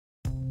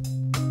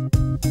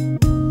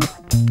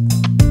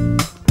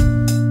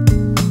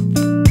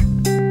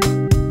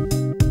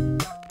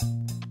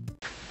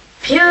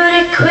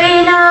Beauty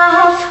queen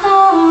of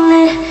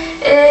only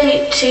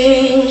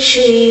 18,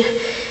 she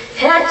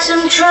had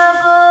some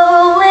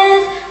trouble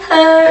with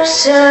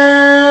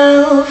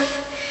herself.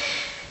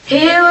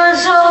 He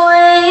was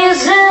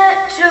always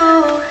there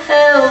to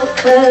help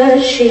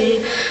her,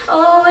 she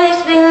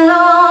always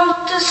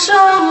belonged to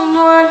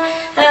someone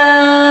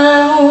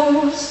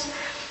else.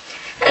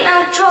 And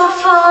I drove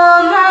for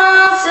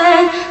miles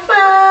and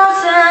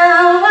miles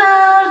and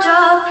wound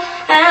up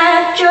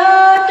at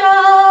your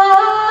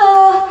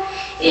door.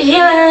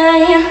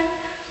 Yeah,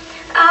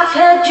 I've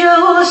had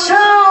you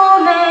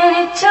so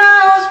many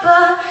times,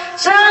 but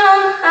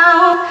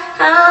somehow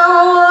I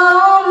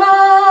want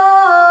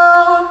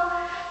more.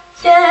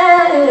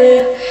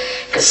 Yeah,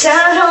 'cause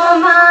I don't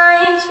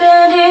mind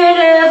spending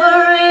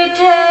every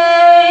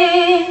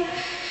day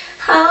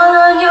out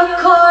on your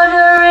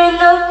corner in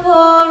the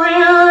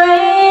pouring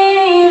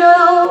rain.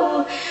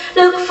 Oh,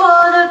 look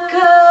for the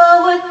girl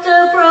with the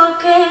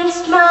broken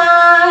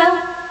smile.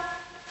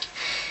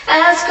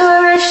 Ask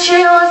her if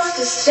she wants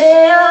to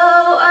stay a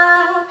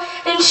while,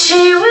 and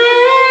she will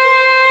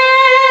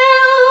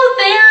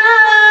be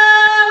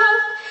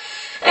loved,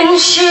 and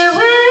she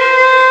will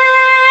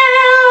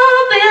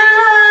be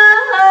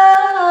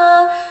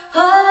loved.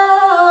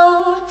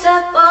 Oh,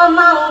 tap on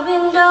my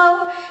window,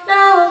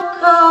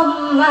 knock on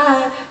my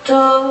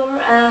door.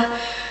 I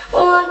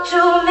want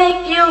to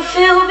make you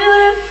feel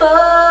beautiful.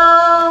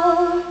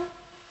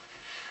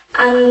 I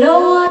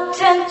know I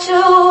tend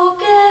to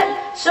get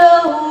so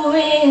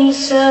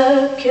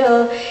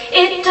insecure,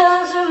 it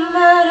doesn't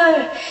matter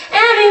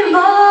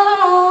anymore.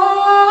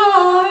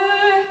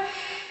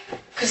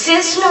 'Cause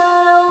it's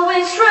not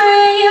always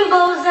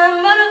rainbows and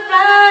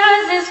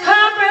butterflies, it's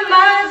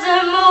compromise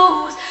and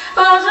moves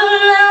all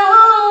alone.